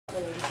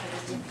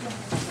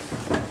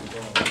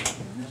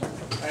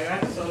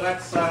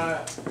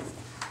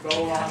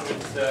go on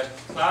with the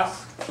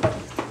class.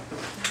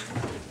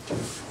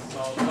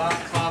 So the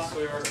last class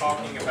we were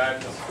talking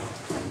about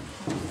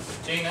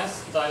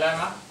Gina's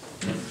dilemma.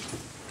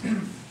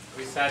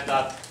 We said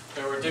that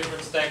there were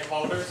different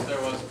stakeholders.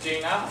 There was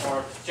Gina,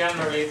 or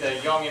generally the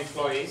young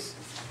employees,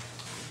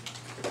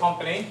 the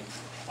company,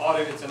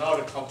 it's an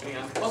audit company,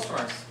 and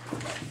customers.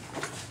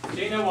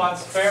 Gina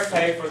wants fair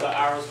pay for the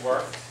hours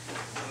worked,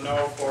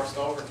 no forced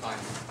overtime.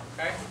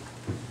 Okay?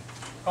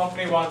 The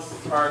company wants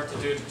her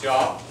to do the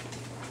job.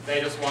 They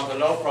just want a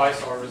low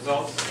price or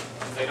results,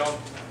 and they don't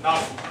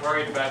not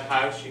worried about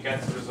how she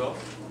gets the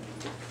results.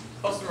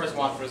 Customers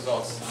want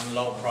results and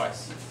low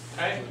price.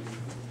 Okay?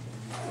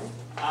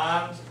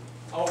 And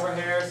over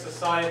here,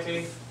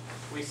 society,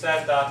 we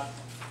said that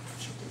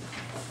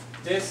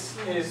this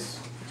is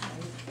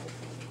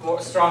more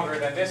stronger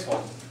than this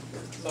one.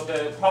 So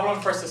the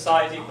problem for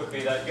society could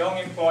be that young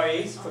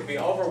employees could be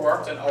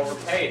overworked and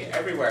overpaid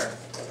everywhere.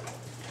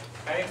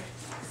 Okay?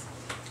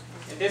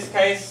 In this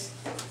case,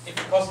 if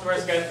the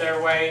customers get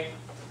their way,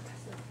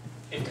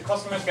 if the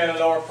customers get a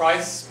lower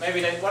price,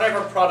 maybe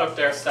whatever product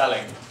they're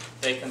selling,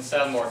 they can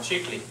sell more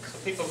cheaply. So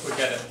people could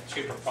get a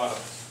cheaper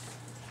product.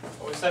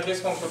 But we said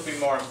this one could be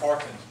more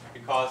important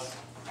because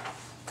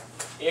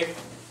if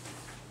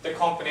the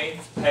company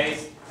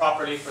pays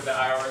properly for the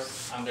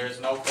hours and there's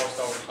no forced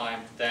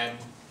overtime, then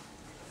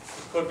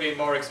it could be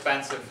more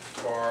expensive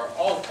for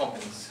all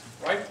companies,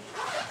 right?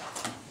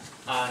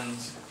 And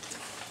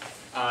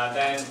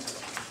then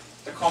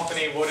the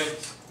company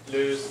wouldn't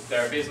lose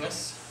their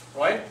business,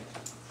 right?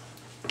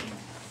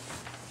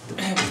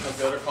 Because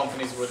the other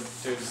companies would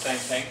do the same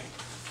thing,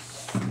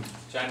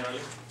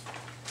 generally.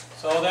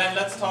 So then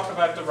let's talk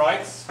about the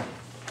rights.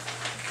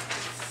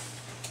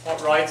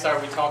 What rights are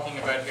we talking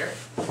about here?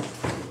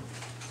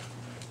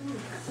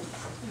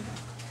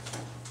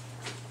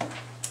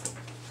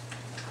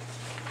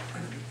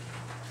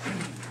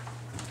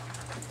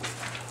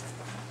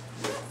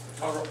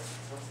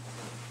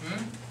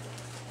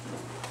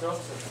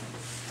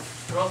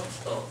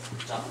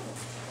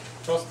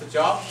 Trust the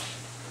job.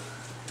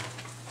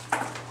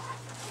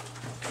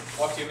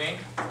 What do you mean?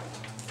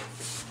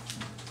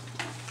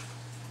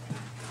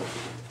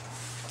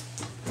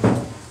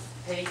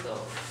 Pay the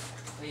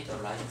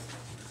rights.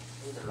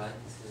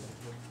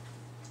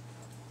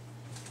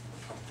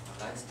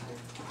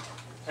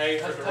 Pay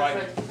for the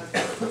right.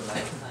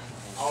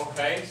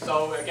 Okay,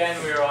 so again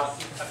we're on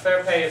a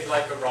fair pay is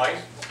like a right,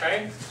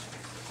 okay?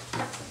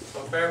 So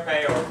fair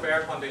pay or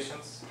fair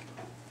conditions.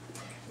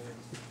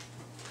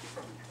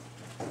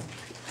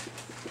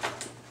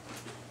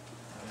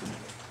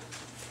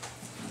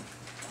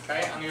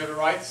 Okay, any other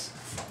rights?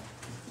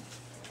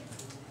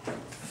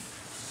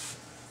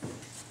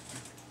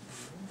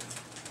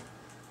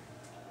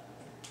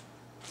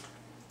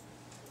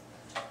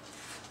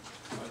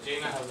 So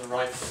Gina has a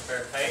right to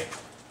fair pay.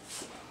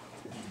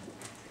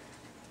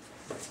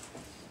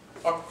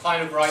 What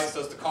kind of rights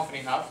does the company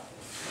have?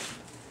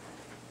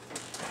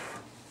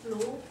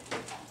 Law.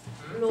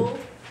 Hmm?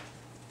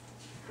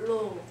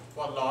 Law.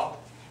 What law?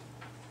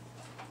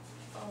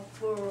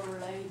 For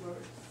labor.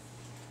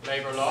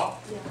 Labor law?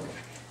 Yeah.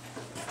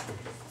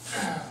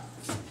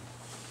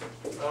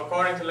 So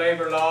according to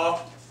labor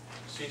law,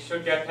 she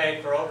should get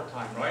paid for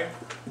overtime, right?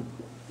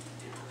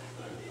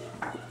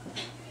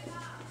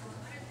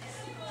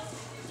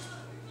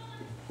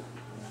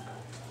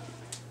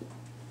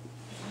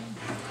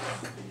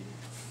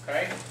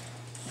 Okay?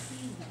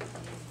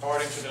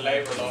 According to the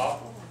labor law.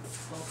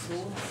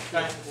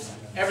 Okay.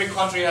 Every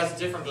country has a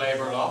different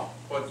labor law,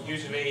 but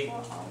usually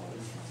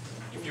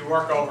if you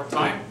work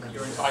overtime,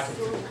 you're entitled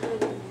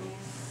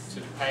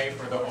to pay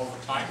for the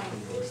overtime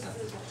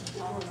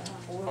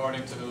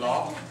according to the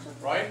law,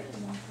 right?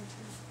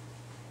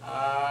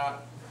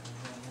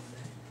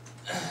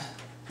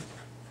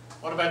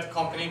 What about the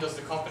company? Does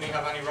the company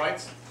have any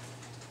rights?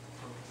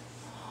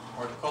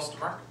 Or the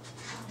customer?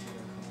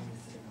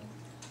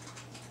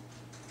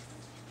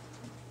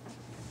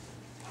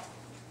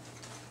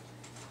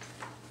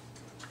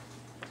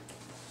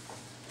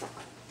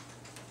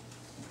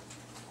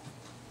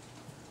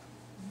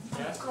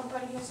 Yes? The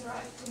company has the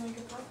right to make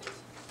a profit.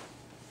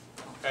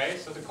 Okay,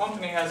 so the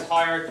company has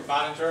hired the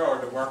manager or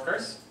the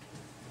workers.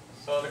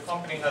 So the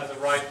company has a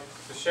right,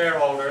 the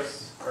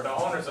shareholders or the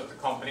owners of the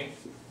company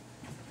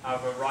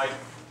have a right,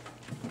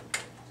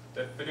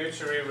 the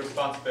fiduciary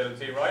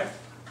responsibility, right?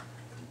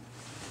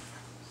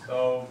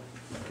 So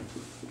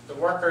the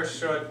workers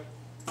should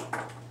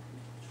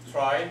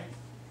try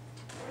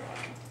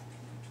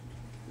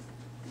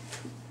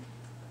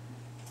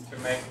to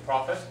make a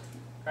profit,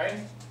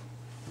 okay?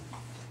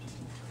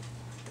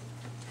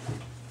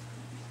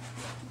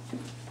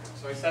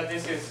 So we said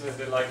this is the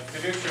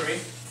fiduciary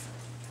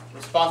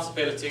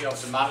responsibility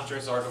of the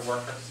managers or the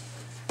workers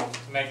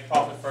to make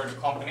profit for the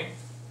company.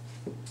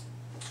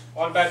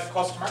 What about the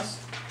customers?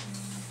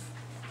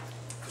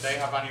 Do they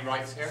have any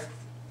rights here?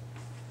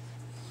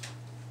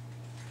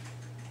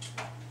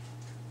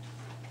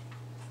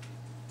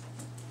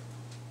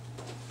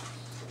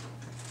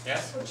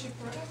 Yes? For cheap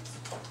products.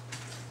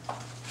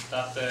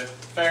 that the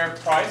fair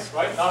price,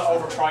 right, not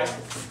overpriced,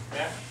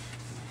 yeah,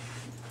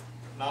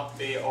 not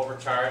be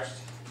overcharged.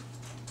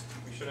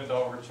 We shouldn't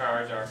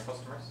overcharge our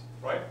customers,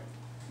 right?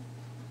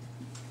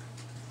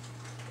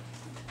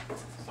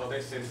 So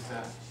this is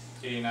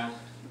Gina,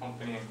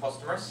 company and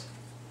customers.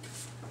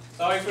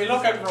 So if we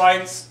look at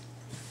rights,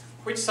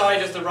 which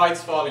side is the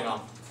rights falling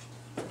on?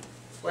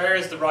 Where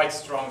is the right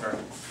stronger?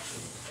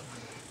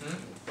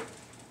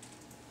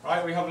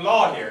 Right, we have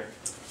law here.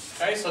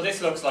 Okay, so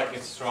this looks like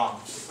it's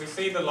strong. If we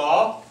see the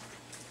law,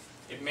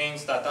 it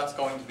means that that's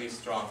going to be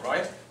strong,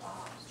 right?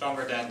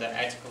 Stronger than the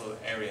ethical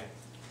area.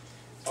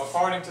 So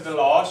according to the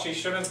law, she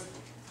shouldn't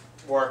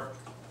work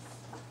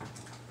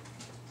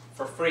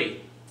for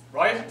free,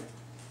 right?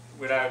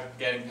 Without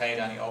getting paid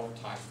any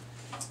overtime.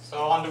 So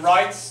on the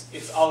rights,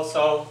 it's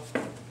also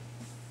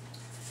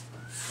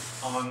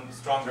on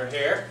stronger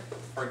here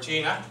for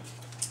Gina.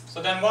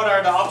 So then what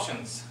are the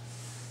options?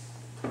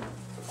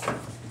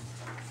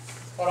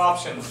 What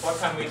options? What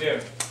can we do?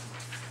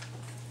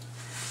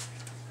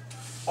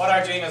 What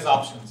are Gina's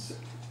options?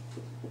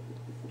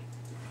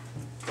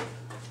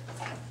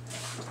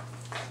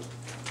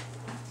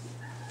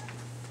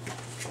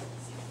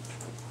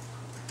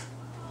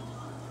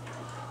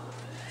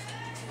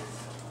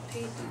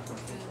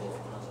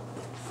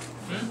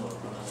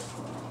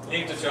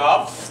 Leave the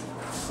job.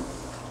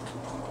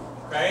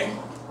 Okay.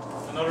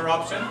 Another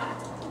option.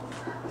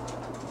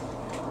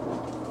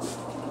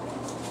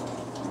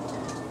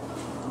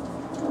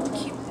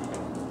 Keep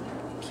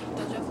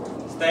the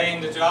job. Stay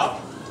in the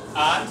job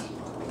and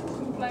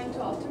Complain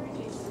to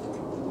authorities.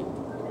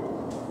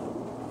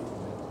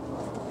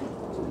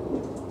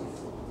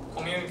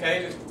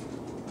 communicate it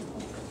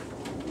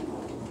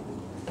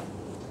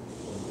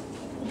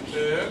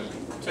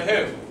to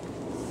who?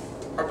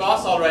 Her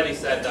boss already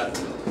said that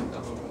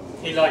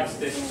he likes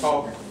this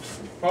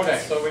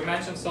project. So we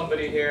mentioned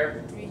somebody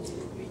here.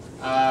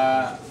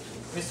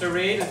 Mr.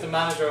 Reed is the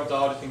manager of the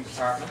auditing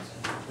department,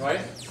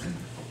 right?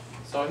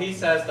 So he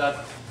says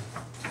that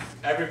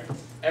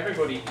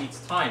everybody eats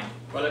time.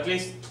 Well, at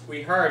least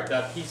we heard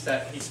that he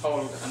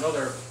told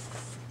another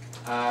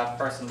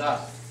person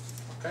that.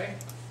 Okay.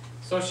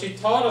 So she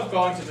thought of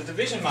going to the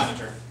division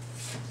manager.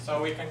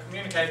 So we can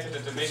communicate to the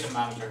division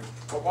manager.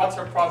 But what's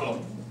her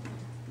problem?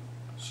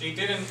 She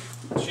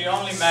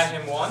only met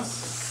him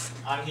once,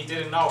 and he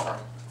didn't know her.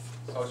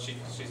 So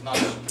she's not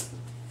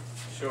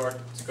sure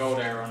to go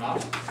there or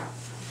not.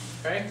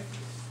 Okay?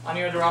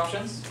 Any other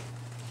options?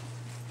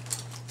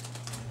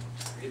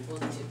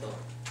 Report to the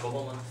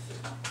government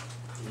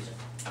division.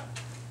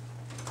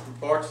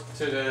 Report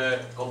to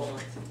the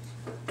Government.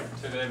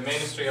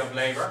 Ministry of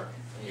Labour,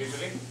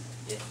 usually.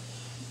 Yeah.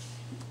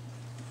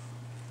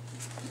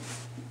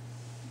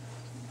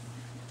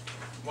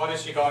 What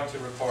is she going to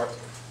report?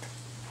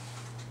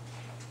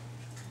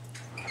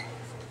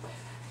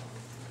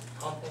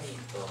 Company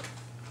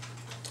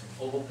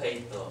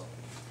overpaid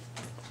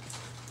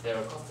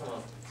their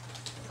customer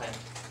time.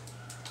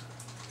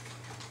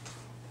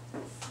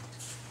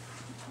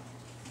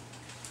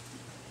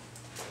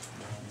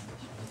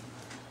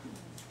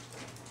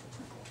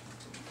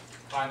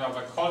 Kind of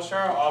a culture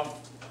of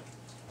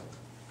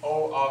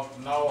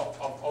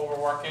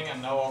overworking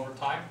and no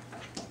overtime.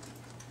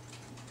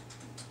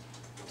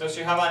 Does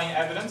she have any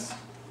evidence?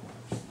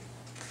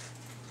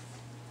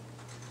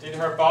 Did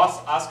her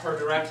boss ask her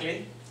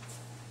directly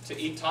to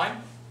eat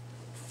time?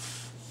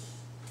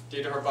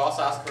 Did her boss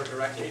ask her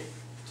directly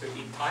to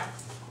eat time?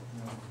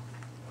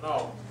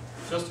 No.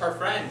 Just her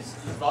friends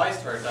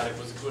advised her that it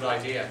was a good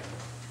idea.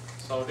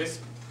 So this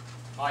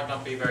might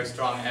not be very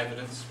strong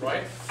evidence,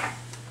 right?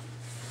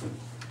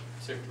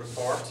 To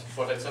report,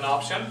 but it's an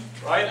option,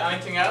 right?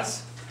 Anything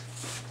else?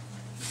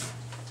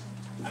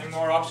 Any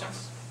more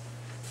options?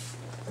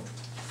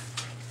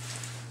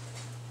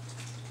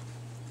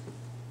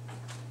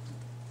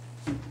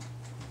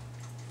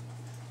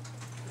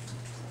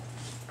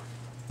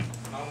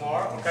 No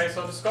more? Okay,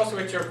 so discuss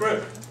with your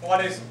group.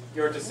 What is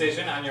your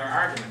decision and your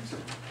argument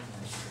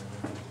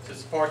to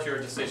support your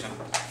decision?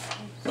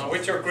 So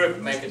with your group,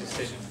 make a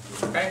decision,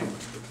 okay?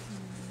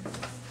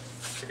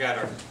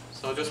 Together.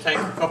 So just take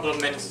a couple of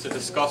minutes to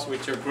discuss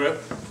with your group.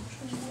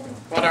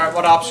 What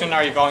option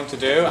are you going to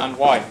do and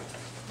why?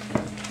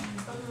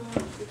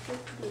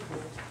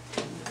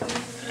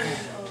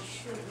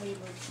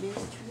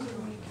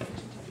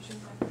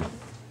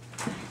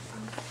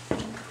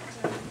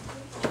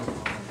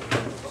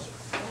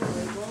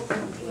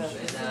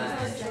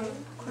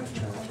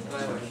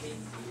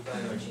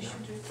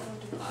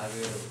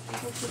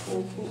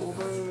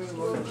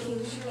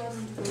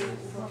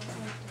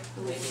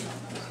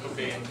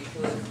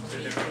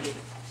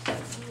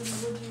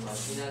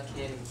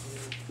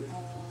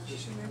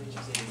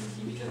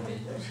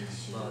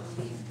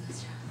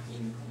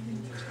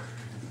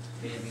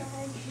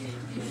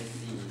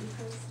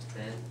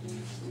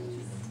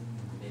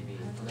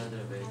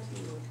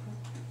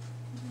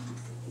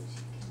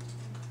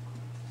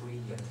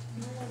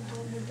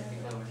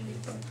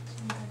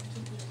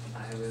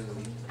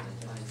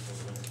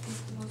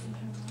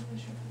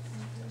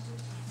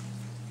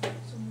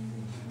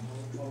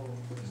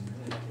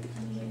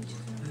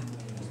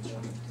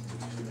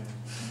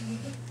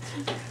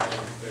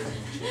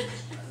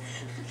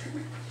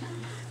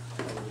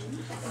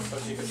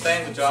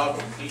 the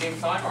job eating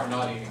time or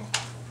not eating?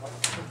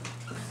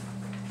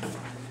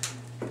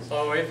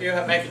 So if you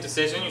make a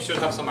decision, you should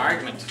have some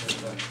argument.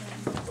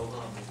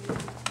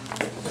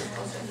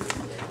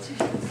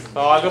 So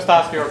I'll just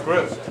ask your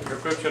group. Your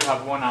group should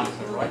have one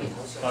answer, right?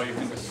 So you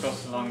can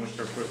discuss along with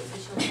your group.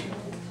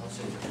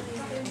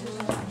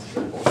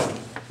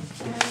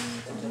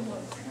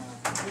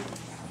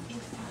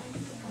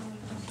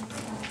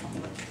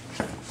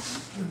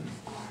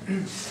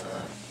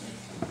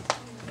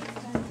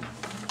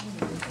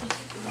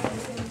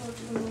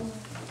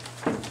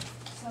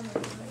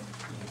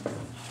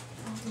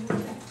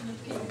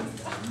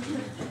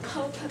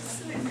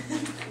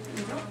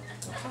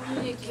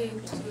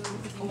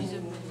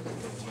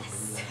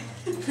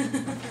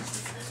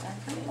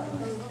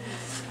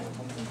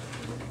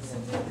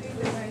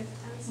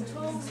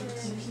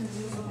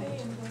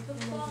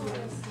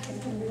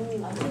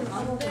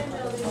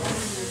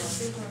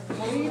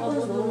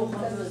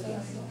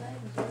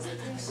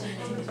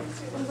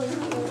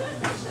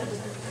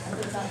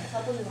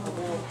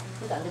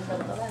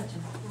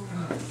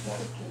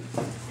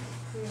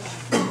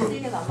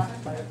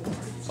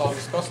 So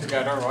discuss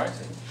together, right?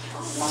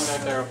 Find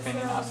out their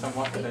opinion, ask them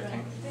what do they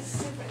think.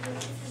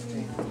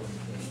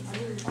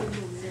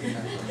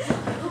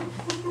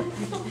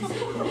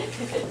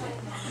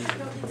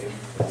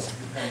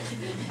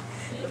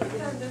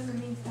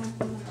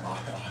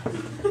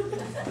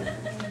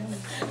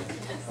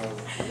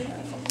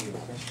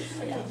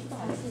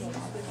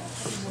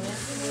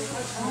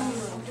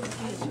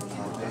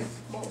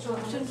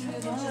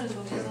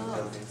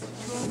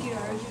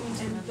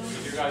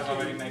 Did you guys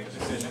already make a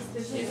decision?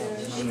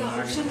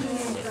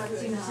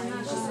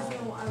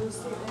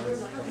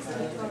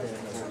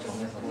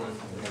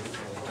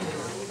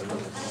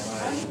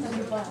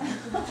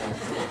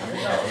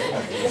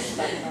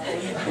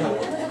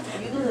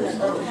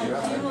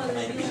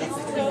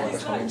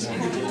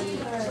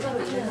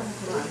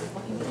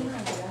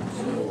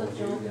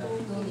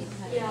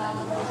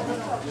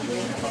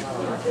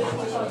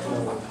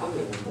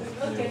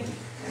 Okay.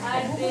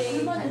 I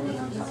think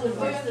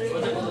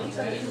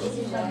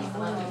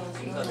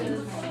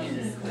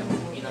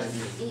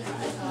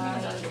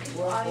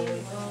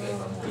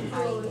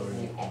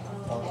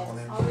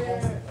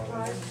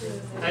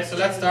Okay, so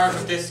let's start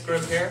with this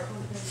group here.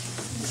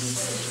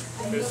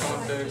 Who's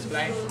someone to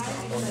explain?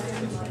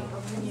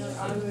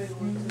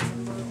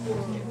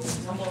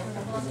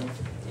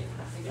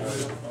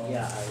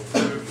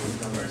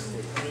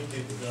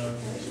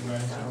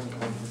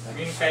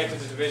 Communicate to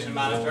the division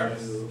manager.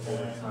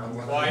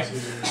 Why?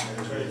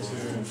 Try to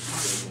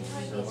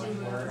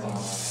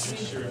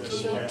ensure that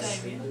she gets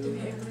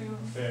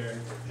fair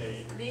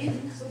pay.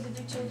 Then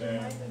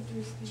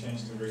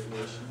change the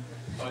regulation.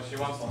 So she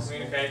wants to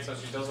communicate so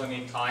she doesn't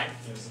need time.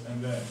 Yes,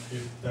 and then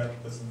if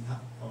that doesn't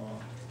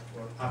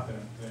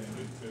happen, then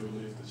we will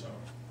leave the job.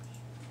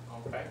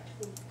 Okay.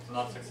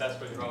 Not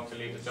successful, you're going to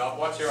leave the job.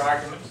 What's your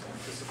argument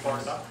to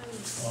support that?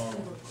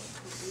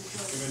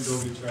 Even though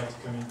we try to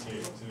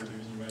communicate to the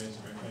division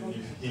management, and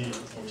if he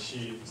or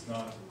she is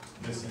not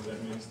listening,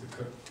 that means the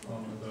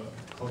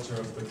culture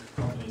of the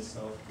company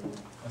itself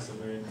has a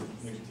very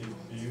negative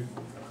view.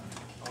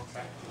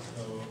 Okay.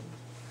 So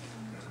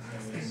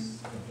it's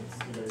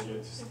a good idea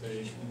to stay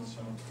in the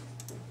job.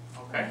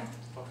 Okay.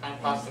 So can you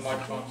pass the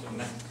microphone to the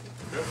next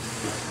group?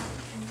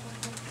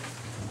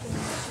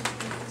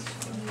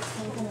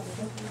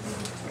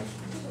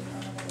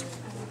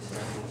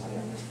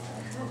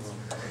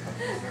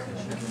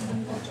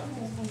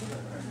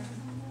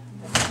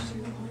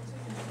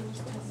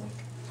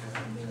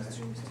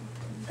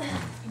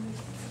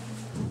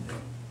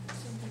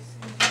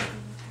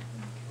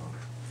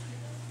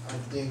 I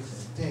think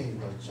stay in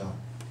the job.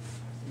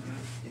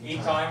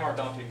 Eat time or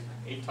don't eat?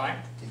 Eat time?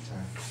 Eat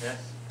time. Yes.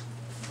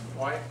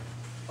 Why?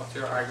 What's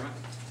your argument?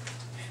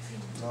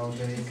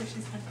 Nowadays,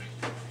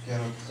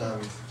 piano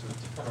time is too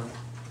difficult.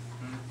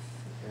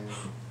 And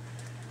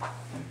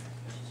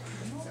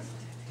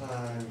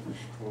time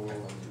for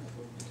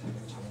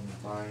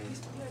my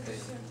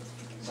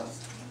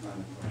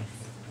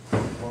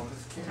work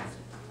skill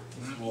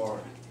is more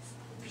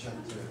efficient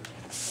too.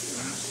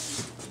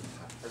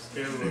 Her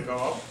skill will go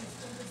up,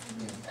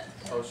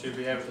 so she'll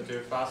be able to do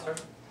it faster.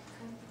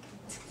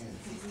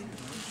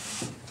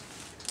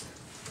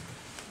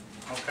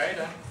 Okay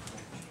then.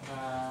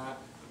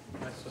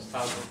 Let's just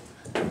have.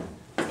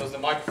 Does the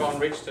microphone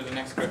reach to the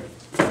next group?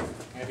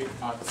 Maybe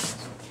not.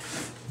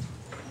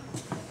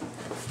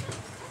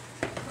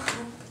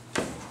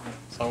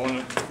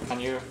 So, can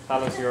you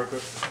tell us your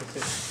group? Is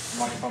this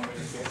microphone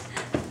reach here?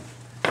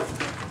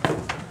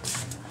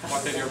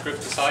 What did your group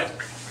decide?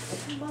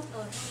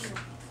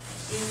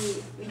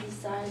 We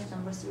decided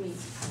number 3,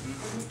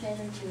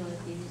 independent to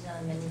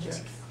division manager.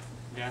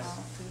 Yes.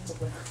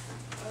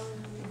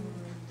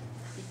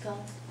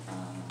 Because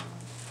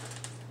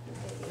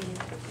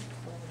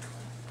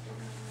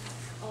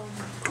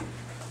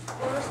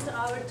first I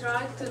will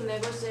try to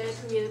negotiate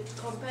with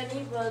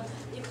company, but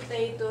if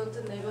they don't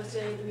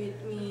negotiate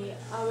with me,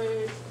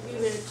 we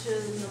will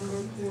choose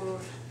number 4.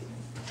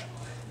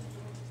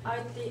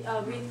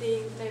 we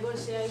think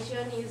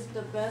negotiation is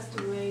the best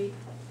way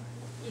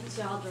each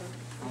other.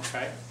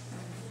 Okay.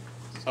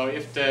 So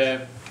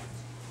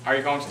are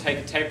you going to take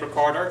a tape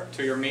recorder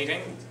to your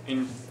meeting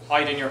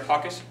hide in your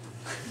pocket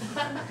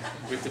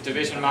with the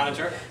division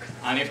manager?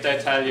 And if they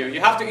tell you, you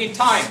have to eat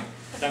time,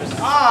 then say,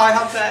 I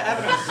have the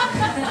evidence.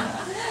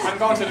 I'm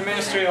going to the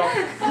Ministry of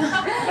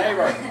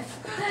Labour.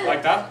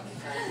 Like that?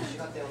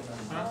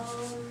 Huh?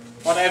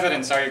 What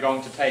evidence are you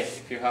going to take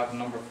if you have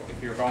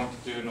if you're going to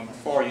do number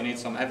 4, you need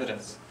some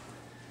evidence.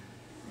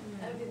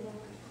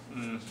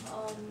 Mm.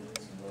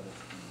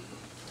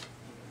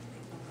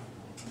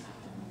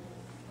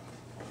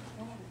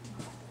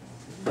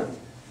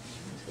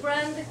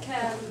 Friend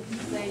can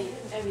say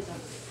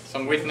evidence.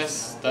 Some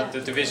witness that the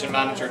division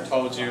manager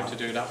told you to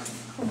do that.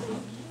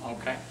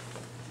 Okay.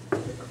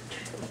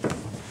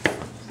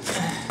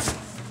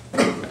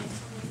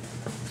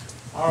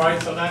 All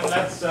right. So then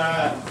let's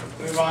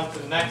move on to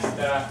the next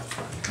one.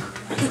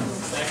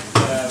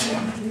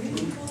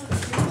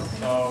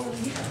 So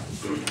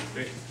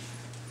we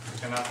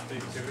can ask the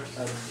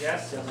tutors.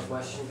 Yes. Just a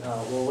question.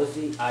 What was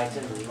the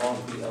item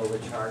not be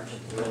overcharged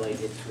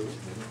related to?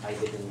 I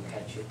didn't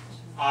catch it.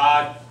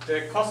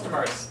 The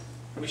customers.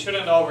 We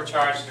shouldn't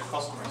overcharge the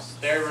customers.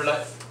 They're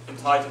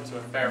entitled to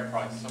a fair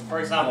price. So, for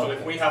example,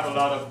 if we have a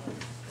lot of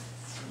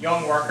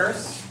young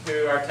workers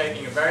who are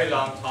taking a very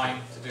long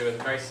time to do a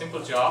very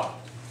simple job,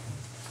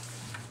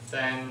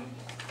 then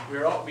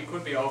we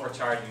could be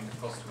overcharging the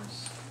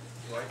customers.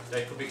 Right?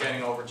 They could be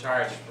getting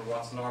overcharged for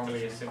what's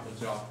normally a simple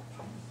job.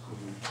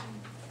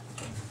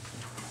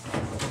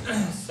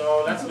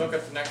 So let's look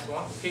at the next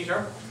one.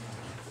 Peter.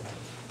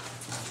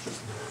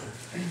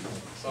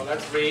 So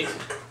let's read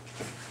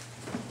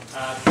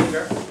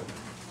Peter.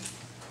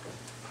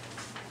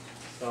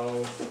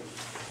 So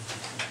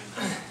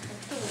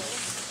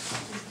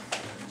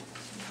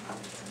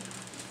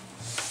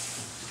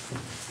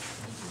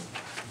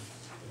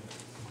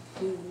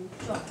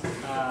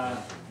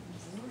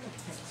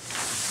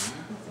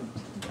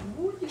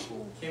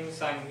Kim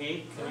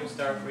Sang-hee, can you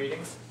start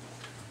reading?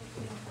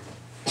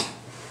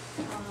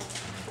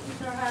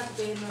 Peter has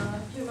been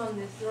a human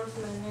resource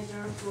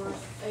manager for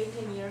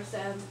 18 years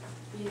and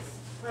is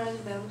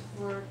president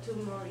for 2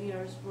 more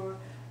years for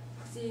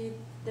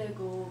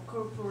Citego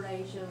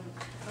Corporation,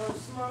 a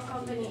small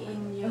company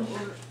in New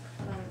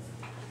Orleans.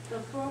 The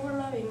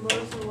problem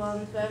involves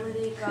one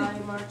family. Guy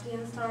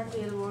Martin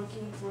started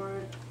working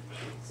for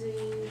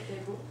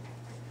Citego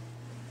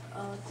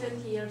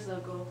 20 years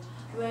ago.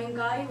 When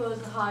Guy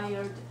was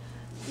hired,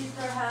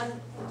 Peter had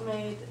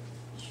made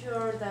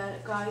sure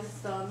that Guy's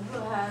son,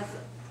 who has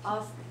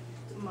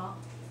asthma,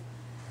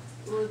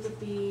 would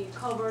be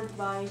covered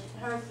by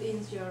health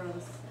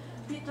insurance.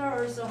 Peter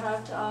also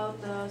helped out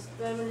the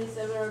family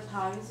several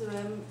times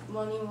when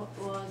money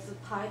was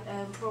tight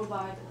and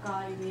provided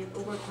Guy with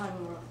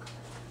overtime work.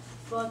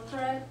 But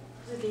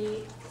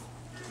tragedy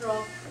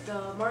struck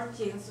the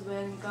Martins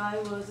when Guy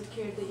was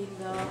killed in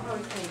the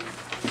hurricane.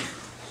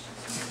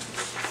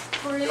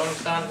 Do you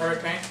understand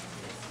hurricane?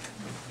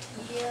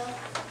 Yeah.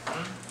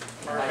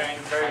 Hurricane,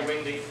 very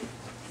windy.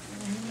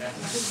 Yeah.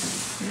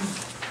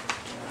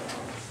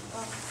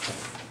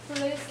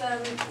 Police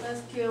and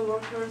rescue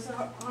workers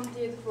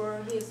hunted for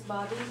his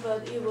body,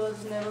 but it was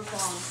never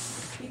found.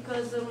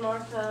 Because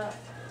Martha,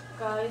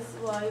 Guy's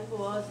wife,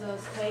 was a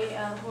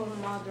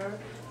stay-at-home mother,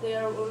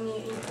 their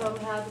only income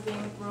had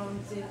been from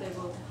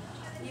Citego.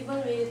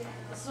 Even with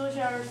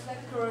social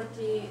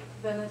security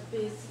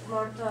benefits,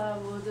 Martha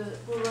would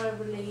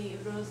probably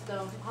lose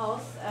the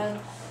house and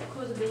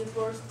could be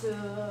forced to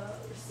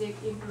seek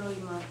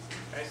employment.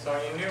 Okay, so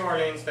in New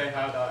Orleans they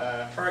had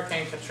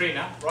Hurricane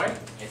Katrina, right?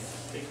 Yes.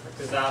 Big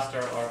disaster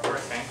or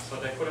hurricane, so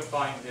they couldn't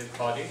find his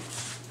body.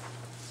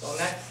 So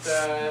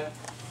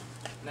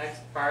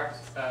next part,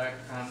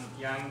 can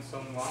Yang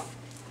Sung-won?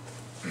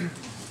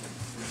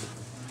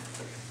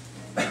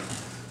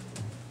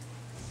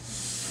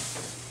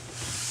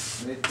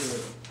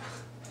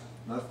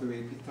 Last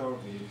week, Peter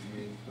met with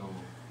the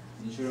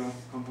insurance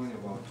company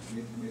about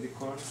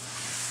medical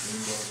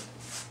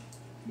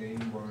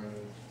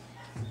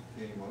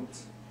payment,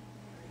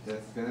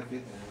 death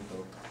benefit, and the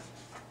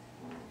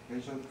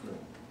pension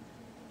plan.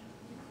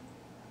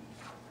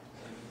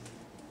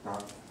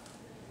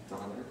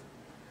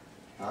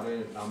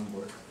 Darrell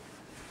Lambert.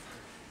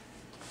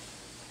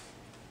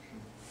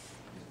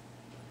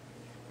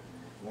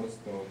 Was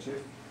the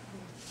chief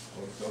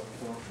of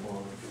doctor for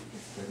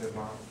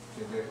Citego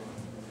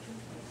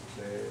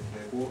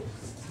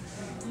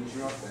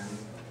Insurance and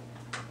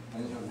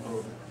Pension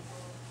Program.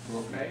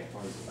 Okay.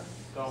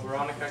 So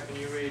Veronica, can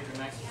you read the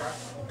next part?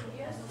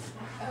 Yes.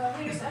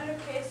 In this other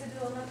case, it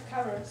will not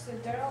cover,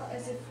 said Darrell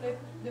as he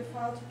flipped the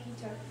file to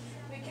Peter.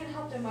 We can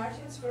help the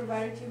Martins for a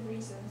variety of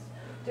reasons.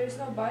 There is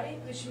no body,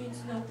 which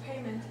means no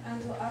payment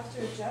until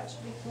after a judge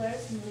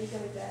declares him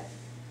legally dead.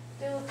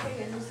 They will take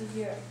at least a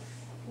year.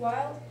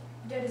 While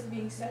that is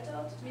being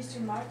settled,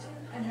 Mr.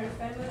 Martin and her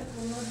family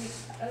will not be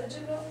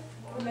eligible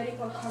for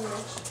medical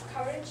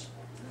coverage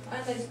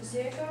unless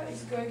Zega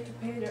is going to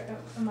pay their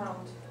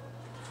amount.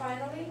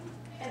 Finally,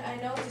 And I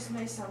know this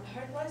may sound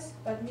heartless,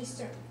 but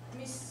Miss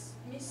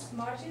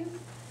Martin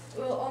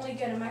will only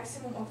get a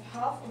maximum of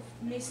half of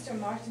Mr.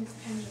 Martin's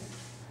pension.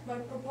 My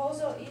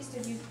proposal is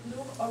that you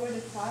look over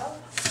the file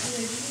and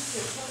reduce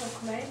your total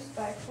claims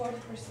by 40%.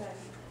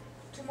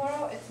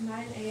 Tomorrow at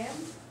 9 a.m.,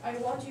 I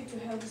want you to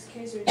have this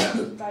case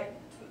reduced by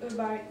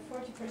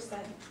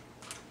 40%.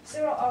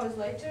 Several hours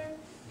later,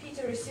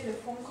 Peter received a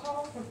phone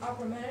call from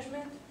upper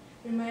management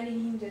reminding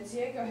him that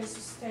Diego has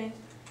sustained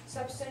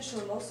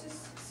substantial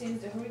losses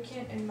since the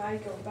hurricane and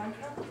might go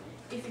bankrupt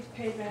if it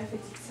paid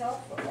benefits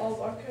itself for all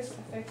workers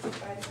affected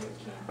by the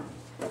hurricane.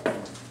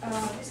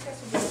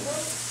 Discuss with your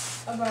board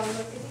about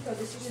what ethical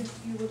decisions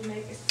you would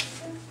make as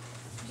Peter.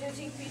 Do you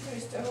think Peter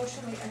is too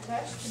emotionally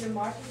attached to the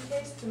Martin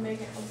case to make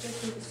an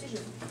objective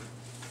decision?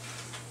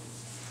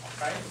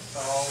 Okay,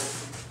 so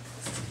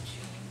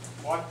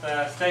what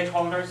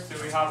stakeholders do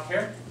we have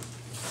here?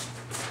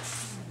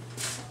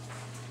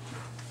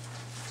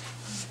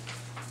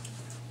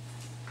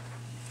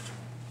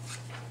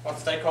 What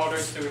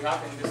stakeholders do we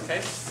have in this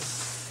case?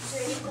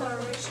 The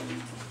corporation.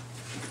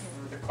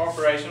 The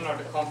corporation or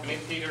the company.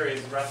 Peter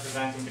is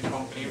representing the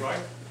company, right?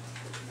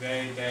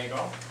 There you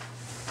go.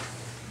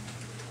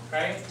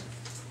 Okay.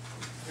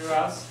 Who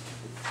else?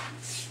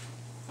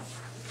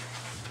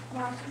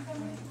 Martin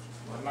family.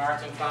 The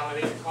Martin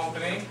family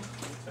company.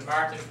 The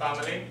Martin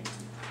family.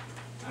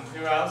 And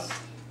who else?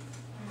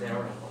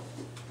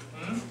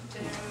 Hmm?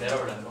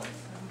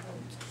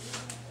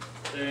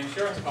 The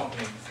insurance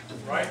company,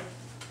 right?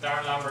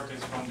 Darren Lambert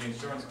is from the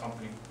insurance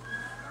company.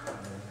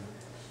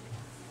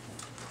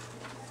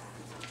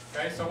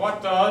 Okay, so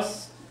what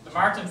does the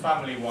Martin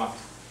family want?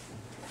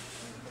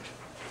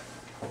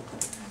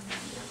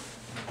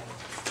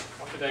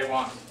 What do they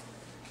want?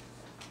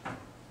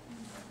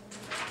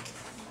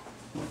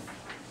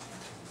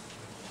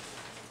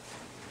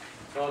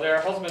 So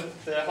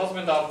the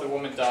husband of the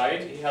woman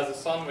died. He has a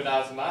son with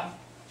asthma,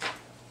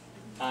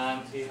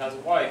 and he has a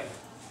wife.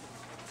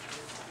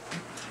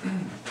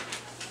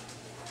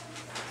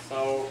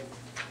 So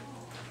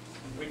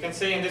we can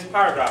see in this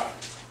paragraph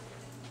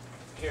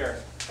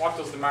here, what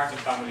does the Martin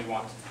family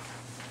want?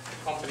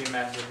 The company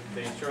met with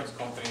the insurance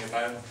company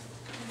about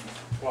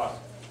what?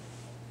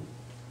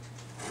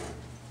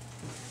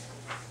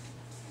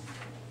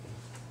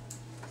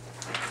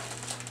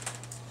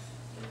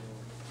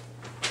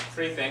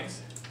 Three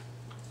things.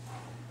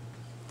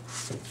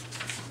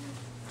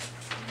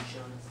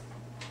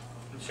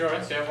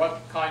 Insurance, yeah,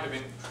 what kind of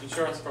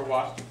insurance for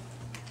what?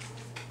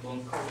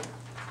 Don't cover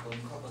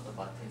the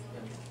button.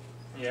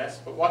 Yes,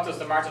 but what does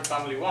the Martin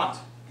family want?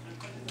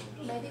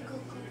 Medical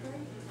cover.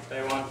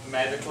 They want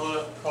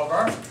medical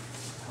cover.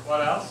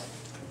 What else?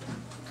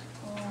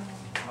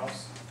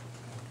 House.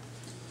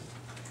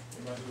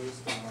 You might lose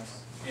the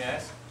house.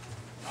 Yes.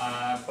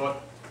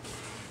 But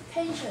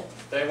Pension.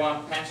 they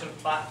want pension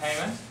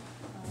payment.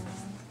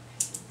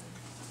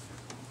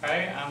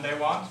 Okay, and they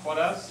want what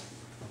else?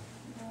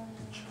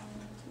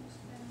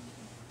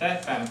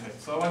 Death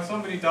benefit. So when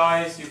somebody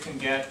dies, you can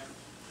get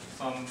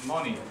some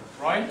money,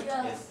 right?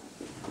 Yes.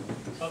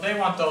 So they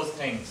want those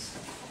things.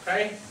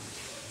 Okay?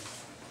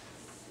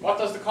 What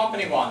does the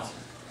company want?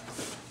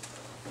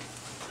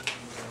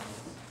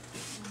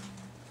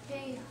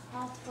 Pay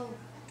half of.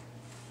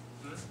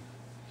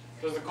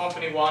 Does the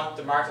company want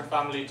the Martin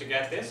family to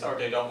get this, or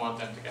they don't want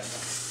them to get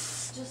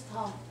that? Just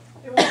half.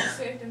 They want to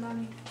save the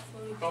money.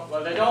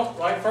 Well, they don't,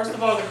 right? First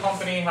of all, the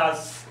company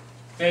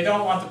they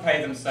don't want to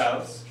pay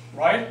themselves,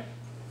 right?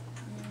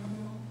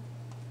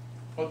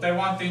 But they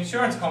want the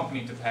insurance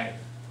company to pay.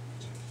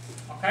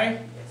 Okay?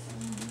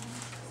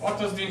 What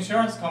does the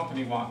insurance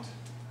company want?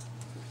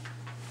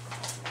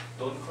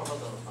 Don't cover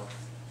the button.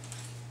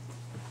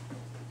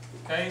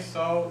 Okay,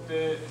 so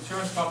the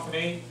insurance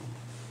company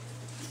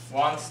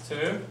wants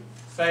to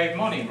save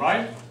money,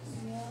 right?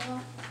 Yeah.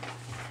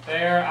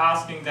 They're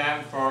asking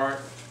them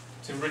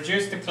to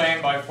reduce the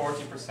claim by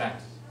 40%.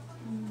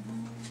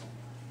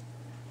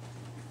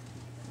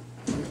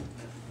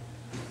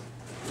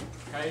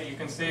 Okay, you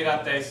can see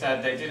that they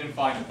said they didn't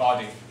find a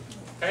body.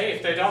 Okay,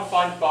 if they don't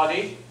find a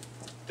body,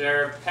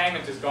 their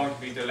payment is going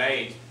to be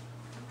delayed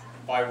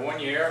by 1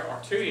 year or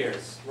 2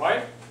 years,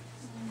 right?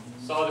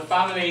 So the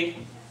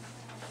family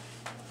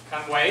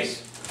can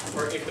wait.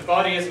 If the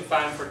body isn't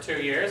found for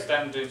 2 years,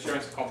 then the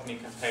insurance company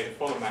can pay the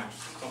full amount,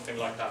 something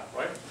like that,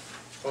 right?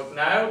 But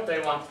now they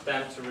want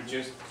them to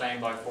reduce the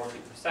claim by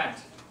 40%.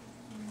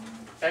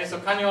 Okay, so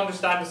can you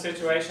understand the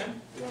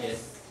situation?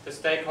 Yes. The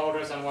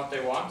stakeholders and what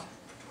they want?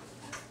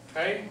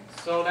 Okay,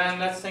 so then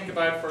let's think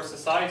about it for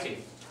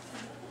society.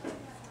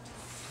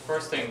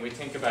 First thing we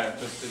think about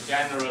just to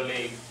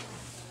generally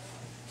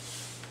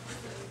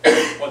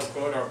what's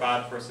good or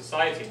bad for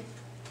society.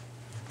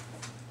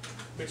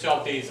 Which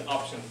of these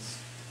options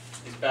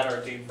is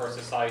better for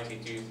society,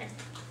 do you think?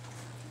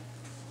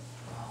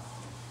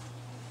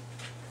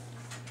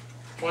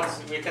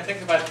 We can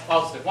think about the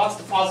positive. What's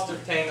the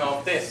positive thing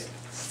of this?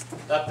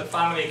 That the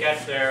family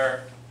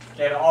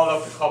get all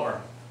of the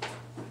cover,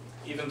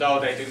 even though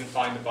they didn't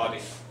find the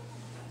body.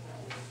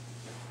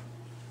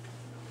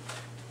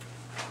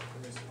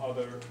 There's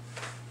other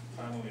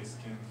families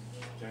can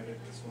get it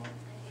as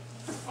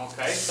well.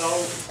 Okay,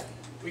 so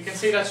we can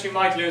see that she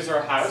might lose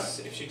her house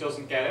if she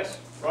doesn't get it,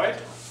 right?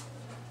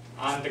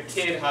 And the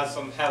kid has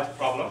some health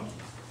problem,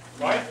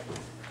 right?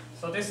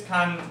 So this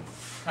can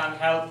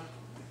help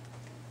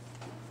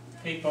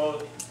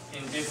people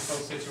in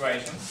difficult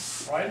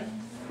situations, right?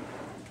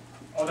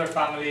 Other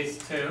families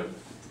too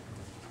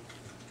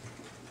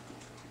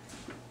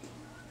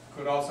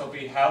could also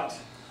be helped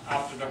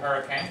after the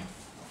hurricane,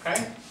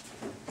 okay?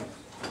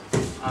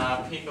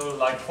 People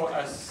like,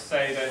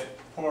 say the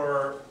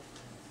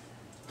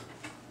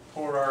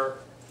poorer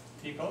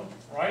people,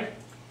 right?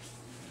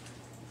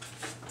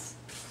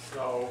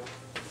 So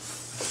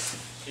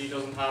she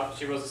didn't have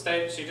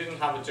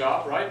a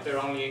job, right? Their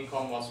only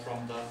income was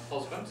from the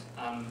husband,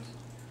 and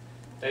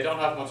they don't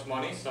have much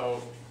money,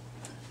 so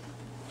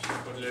she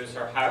could lose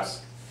her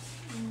house.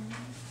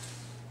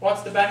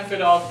 What's the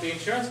benefit of the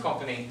insurance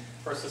company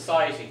for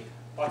society?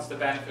 What's the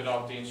benefit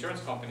of the insurance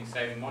company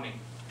saving money?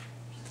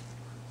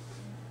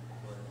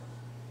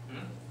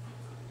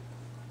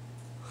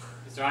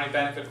 Is there any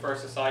benefit for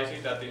society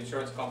that the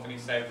insurance company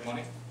saved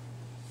money?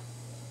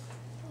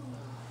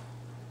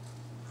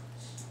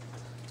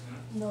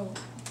 No.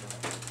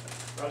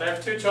 Well, they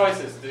have two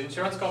choices. The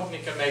insurance company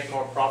can make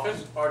more profit,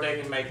 or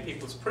they can make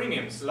people's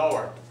premiums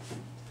lower.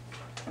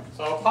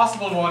 So a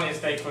possible one is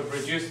they could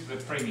reduce the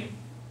premium.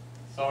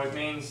 So it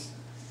means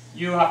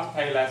you have to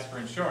pay less for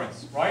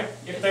insurance, right?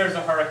 If there's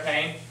a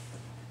hurricane,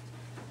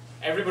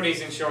 everybody's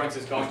insurance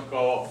is going to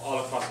go up all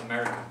across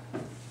America.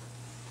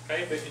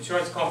 Okay, the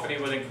insurance company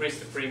will increase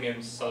the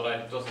premiums so that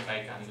it doesn't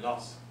make any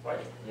loss, right?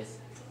 Yes.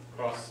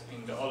 Across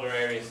in the other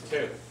areas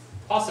too.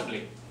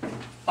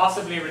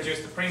 Possibly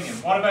reduce the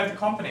premium. What about the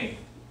company?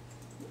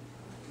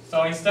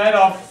 So instead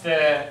of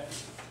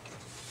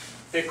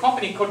the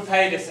company could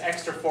pay this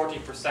extra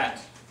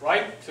 40%,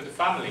 right, to the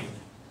family,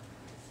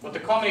 but the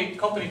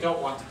company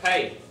don't want to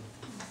pay.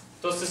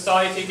 Does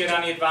society get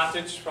any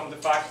advantage from the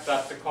fact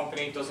that the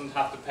company doesn't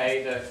have to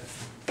pay the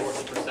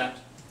 40%?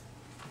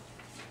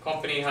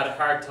 Company had a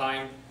hard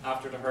time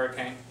after the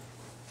hurricane.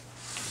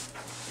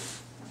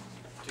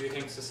 Do you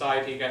think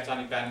society gets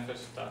any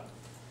benefit that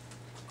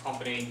the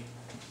company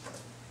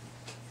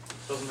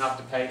doesn't have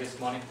to pay this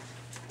money?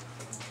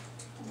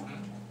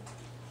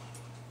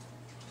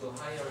 To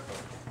hire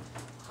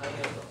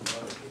the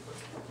other people.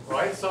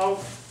 Right,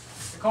 so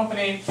the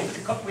company,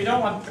 we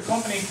don't want the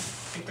company,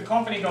 if the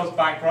company goes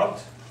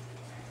bankrupt,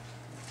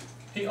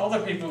 the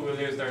other people will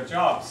lose their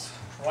jobs,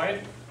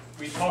 right?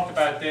 We talked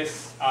about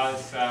this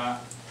as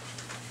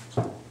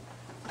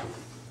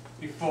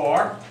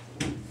before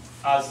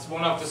as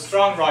one of the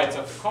strong rights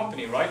of the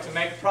company, right, to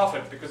make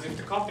profit, because if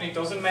the company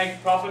doesn't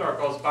make profit or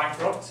goes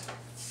bankrupt,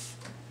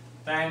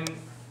 then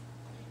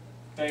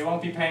they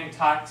won't be paying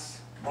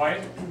tax,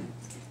 right?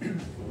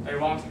 They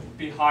won't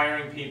be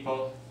hiring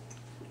people.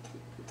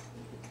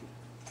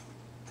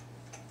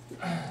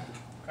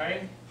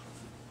 Okay?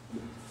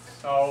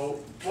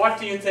 So, what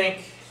do you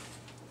think?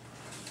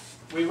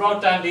 We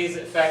wrote down these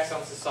effects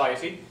on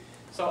society.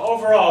 So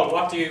overall,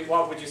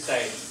 what would you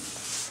say?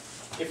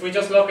 If we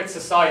just look at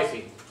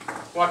society,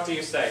 what do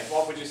you say?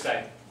 What would you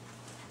say?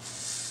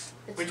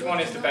 Which one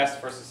is the best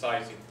for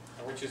society?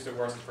 Or which is the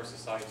worst for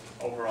society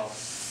overall?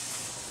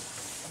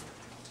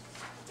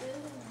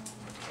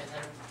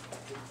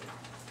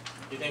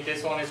 You think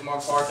this one is more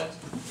important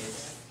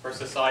for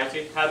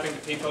society? Helping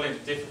the people in a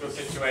difficult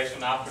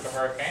situation after the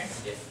hurricane?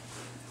 Yes.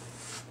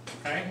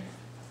 Okay.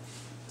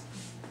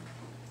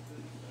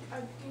 I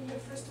think the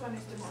first one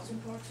is the most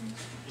important.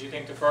 You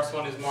think the first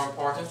one is more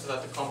important, so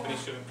that the company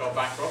shouldn't go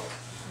bankrupt?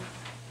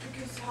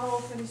 Because how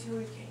often is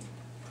hurricane?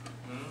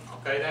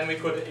 Okay, then we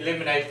could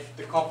eliminate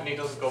the company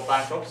doesn't go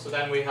bankrupt, so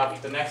then we have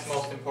the next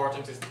most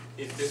important is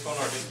this one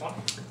or this one.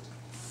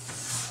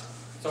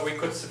 So we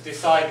could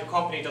decide the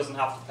company doesn't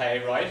have to pay,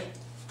 right?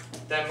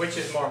 Then which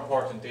is more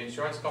important, the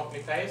insurance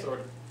company pays or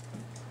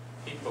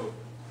people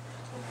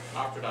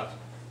after that?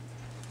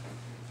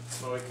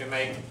 So we can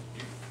make,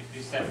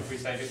 if we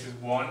say this is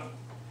 1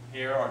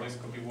 here or this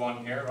could be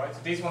 1 here, right?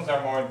 So these ones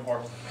are more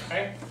important,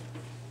 okay?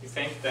 You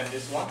think than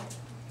this one.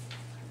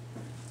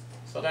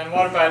 So then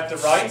what about the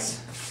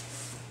rights?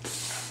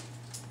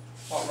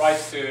 What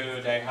rights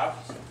do they have?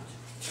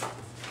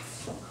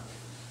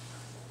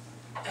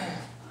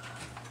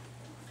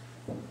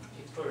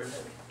 People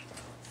have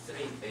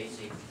 3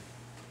 basic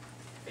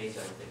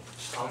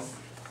house,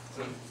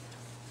 food,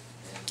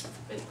 and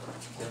medical.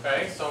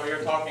 Okay, so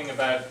you're talking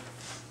about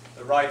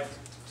the right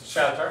to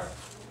shelter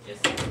Yes.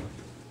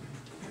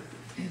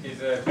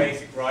 is a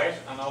basic right,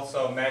 and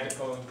also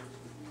medical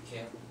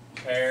Care.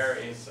 care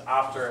is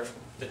after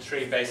the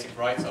 3 basic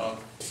rights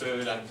of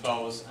food and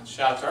clothes and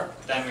shelter.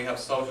 Then we have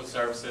social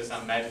services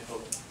and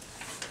medical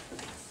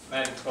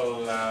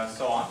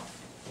so on,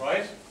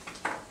 right?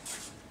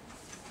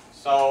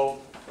 So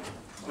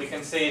we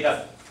can see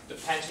that the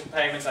pension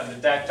payment and the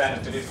death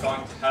benefit is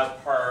going to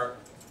help her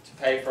to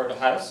pay for the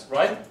house,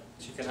 right?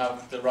 She can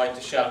have the right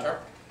to shelter.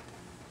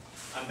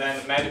 And then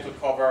the medical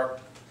cover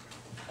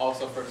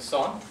also for the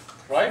son,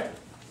 right?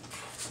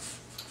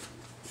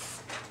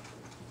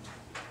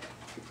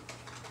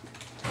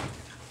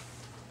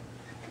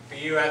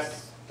 the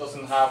US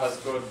doesn't have as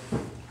good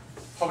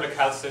public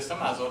health system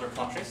as other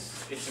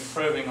countries. It's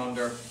improving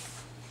under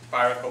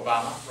Barack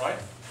Obama, right?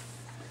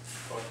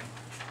 But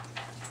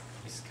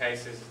this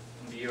case is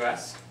in the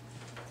US.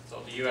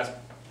 So the US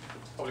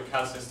public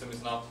health system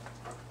is not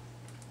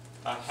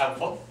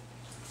helpful.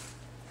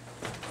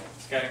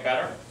 It's getting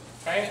better.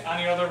 Okay,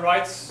 any other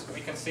rights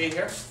we can see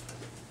here?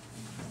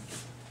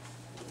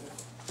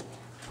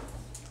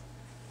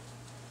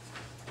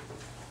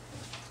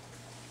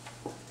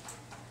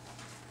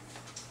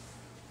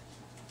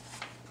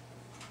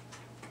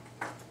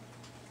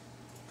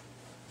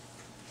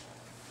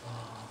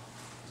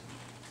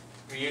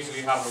 We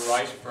usually have a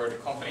right for the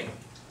company.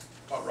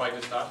 What right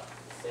is that?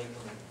 It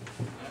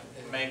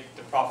make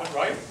the profit,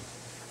 right?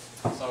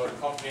 So the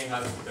company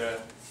has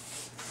the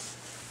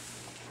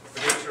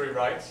fiduciary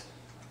rights,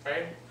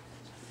 okay?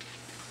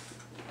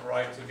 A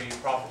right to be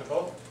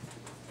profitable.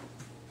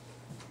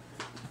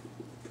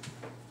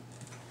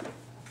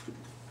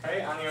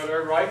 Okay, any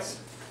other rights?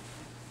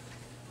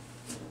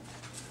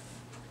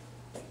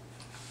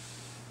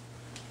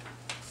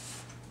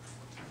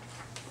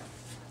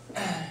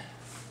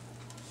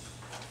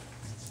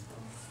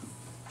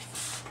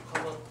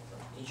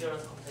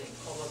 Insurance company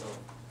cover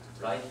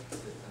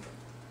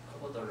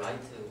the right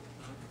to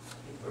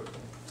people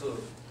to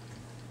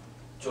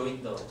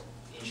join the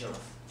insurance.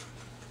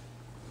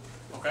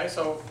 Okay,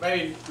 so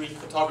maybe we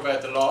could talk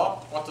about the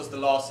law. What does the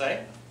law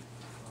say?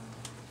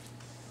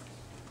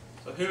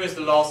 So who is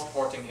the law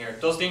supporting here?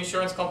 Does the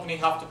insurance company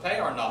have to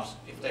pay or not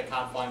if they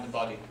can't find the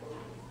body?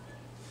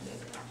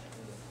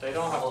 They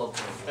don't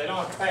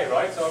have to pay,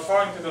 right? So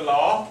according to the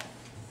law,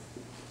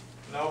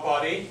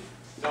 nobody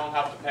don't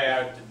have to pay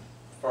out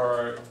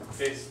for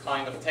this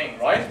kind of thing,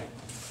 right?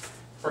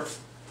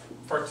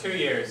 For 2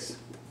 years.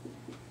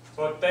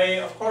 But they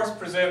of course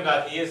presume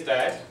that he is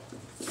dead.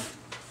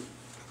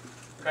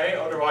 Okay,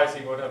 otherwise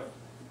he would have.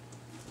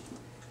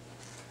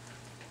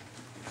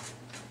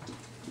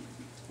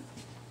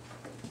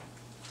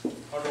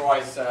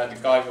 Otherwise the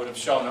guy would have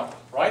shown up,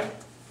 right?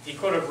 He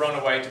could have run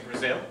away to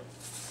Brazil.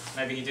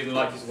 Maybe he didn't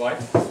like his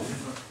wife.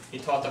 He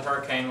thought the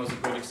hurricane was a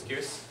good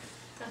excuse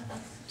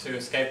to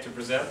escape to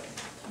Brazil.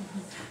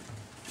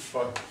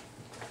 But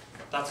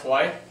that's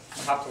why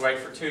you have to wait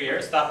for 2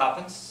 years. That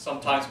happens.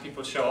 Sometimes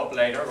people show up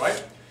later,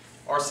 right?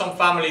 Or some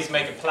families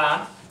make a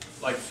plan,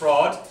 like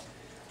fraud.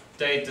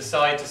 They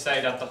decide to say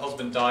that the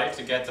husband died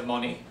to get the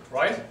money,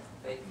 right?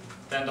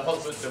 Then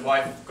the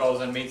wife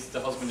goes and meets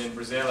the husband in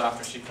Brazil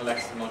after she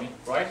collects the money,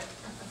 right?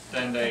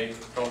 Then they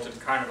go to the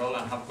carnival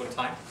and have a good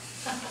time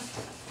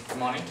with the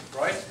money,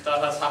 right?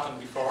 That has happened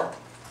before.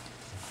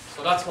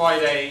 So that's why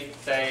they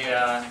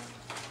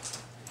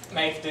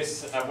make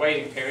this a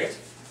waiting period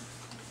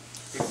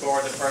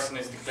before the person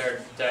is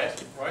declared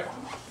dead, right?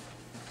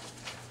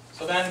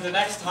 So then the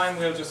next time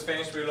we'll just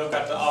finish, we'll look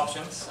at the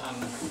options and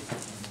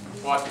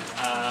what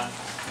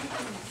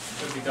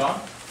should be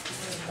done.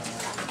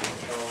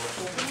 So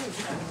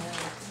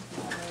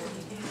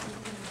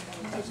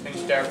let's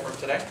finish there for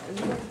today.